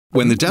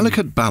When the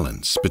delicate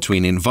balance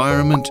between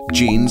environment,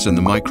 genes and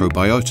the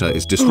microbiota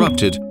is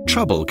disrupted,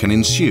 trouble can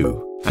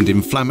ensue, and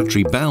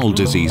inflammatory bowel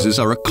diseases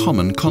are a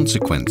common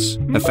consequence,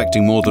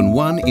 affecting more than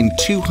 1 in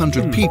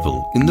 200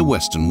 people in the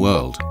Western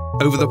world.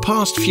 Over the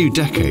past few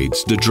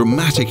decades, the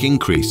dramatic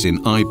increase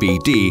in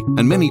IBD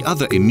and many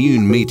other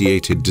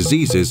immune-mediated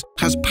diseases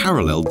has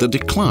paralleled the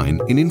decline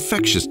in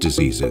infectious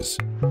diseases.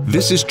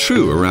 This is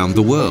true around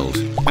the world,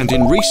 and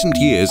in recent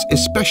years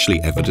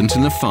especially evident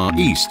in the Far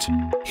East.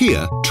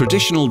 Here,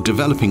 traditional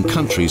developing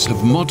countries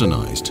have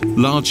modernized,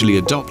 largely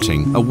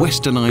adopting a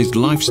westernized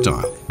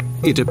lifestyle.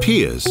 It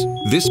appears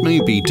this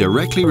may be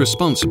directly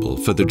responsible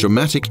for the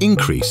dramatic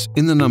increase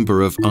in the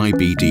number of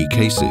IBD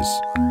cases.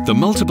 The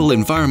multiple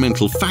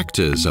environmental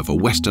factors of a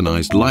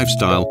westernized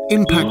lifestyle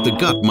impact the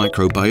gut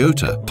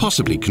microbiota,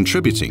 possibly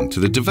contributing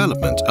to the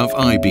development of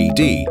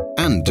IBD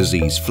and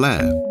disease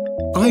flare.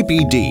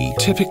 IBD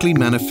typically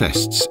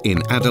manifests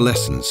in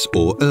adolescence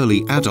or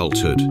early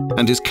adulthood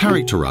and is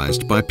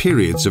characterized by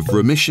periods of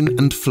remission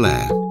and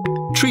flare.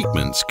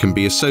 Treatments can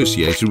be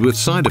associated with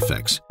side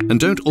effects and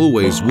don't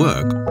always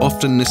work,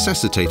 often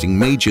necessitating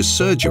major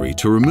surgery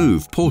to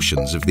remove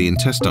portions of the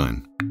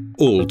intestine.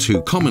 All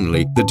too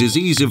commonly, the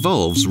disease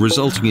evolves,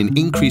 resulting in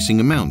increasing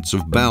amounts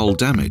of bowel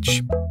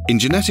damage. In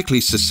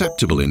genetically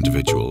susceptible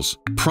individuals,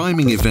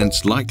 priming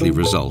events likely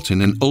result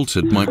in an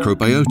altered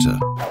microbiota.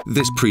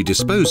 This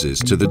predisposes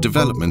to the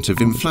development of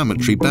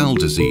inflammatory bowel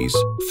disease,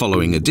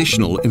 following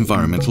additional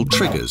environmental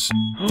triggers.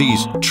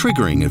 These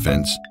triggering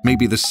events may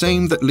be the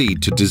same that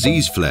lead to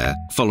disease flare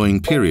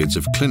following periods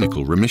of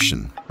clinical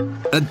remission.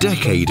 A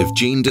decade of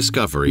gene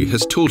discovery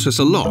has taught us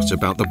a lot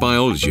about the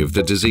biology of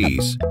the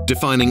disease,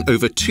 defining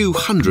over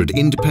 200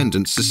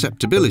 independent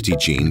susceptibility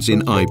genes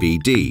in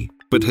IBD,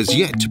 but has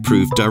yet to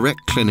prove direct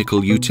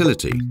clinical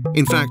utility.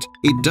 In fact,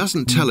 it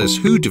doesn't tell us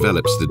who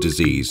develops the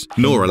disease,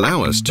 nor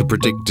allow us to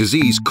predict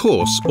disease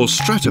course or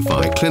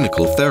stratify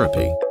clinical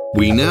therapy.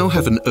 We now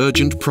have an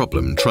urgent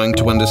problem trying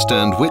to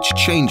understand which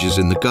changes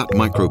in the gut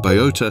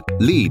microbiota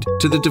lead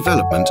to the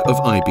development of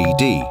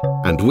IBD,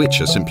 and which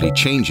are simply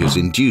changes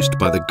induced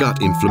by the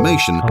gut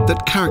inflammation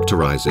that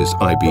characterizes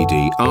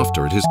IBD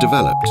after it has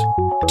developed.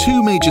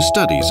 2 major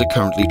studies are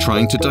currently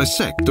trying to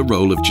dissect the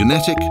role of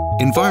genetic,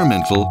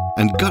 environmental,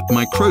 and gut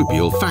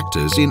microbial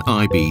factors in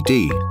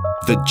IBD.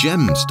 The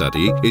GEM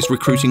study is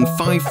recruiting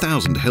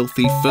 5,000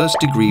 healthy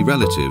first-degree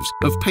relatives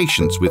of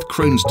patients with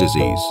Crohn's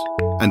disease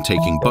and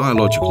taking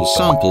biological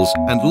samples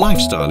and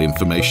lifestyle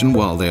information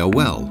while they are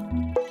well.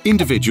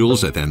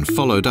 Individuals are then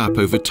followed up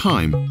over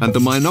time, and the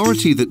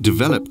minority that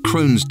develop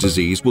Crohn's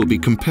disease will be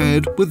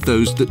compared with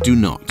those that do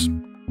not.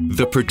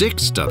 The PREDICT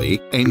study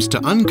aims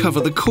to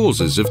uncover the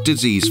causes of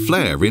disease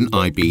flare in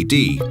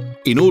IBD.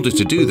 In order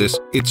to do this,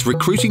 it's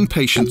recruiting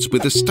patients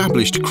with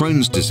established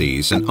Crohn's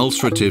disease and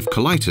ulcerative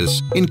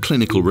colitis in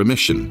clinical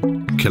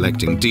remission,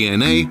 collecting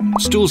DNA,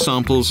 stool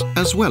samples,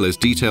 as well as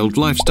detailed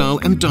lifestyle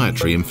and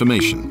dietary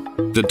information.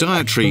 The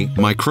dietary,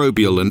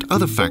 microbial and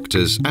other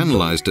factors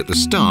analyzed at the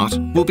start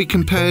will be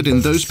compared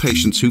in those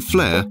patients who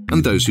flare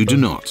and those who do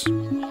not.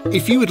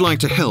 If you would like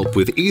to help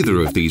with either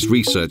of these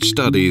research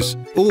studies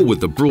or with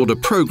the broader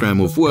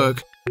program of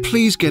work,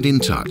 please get in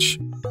touch.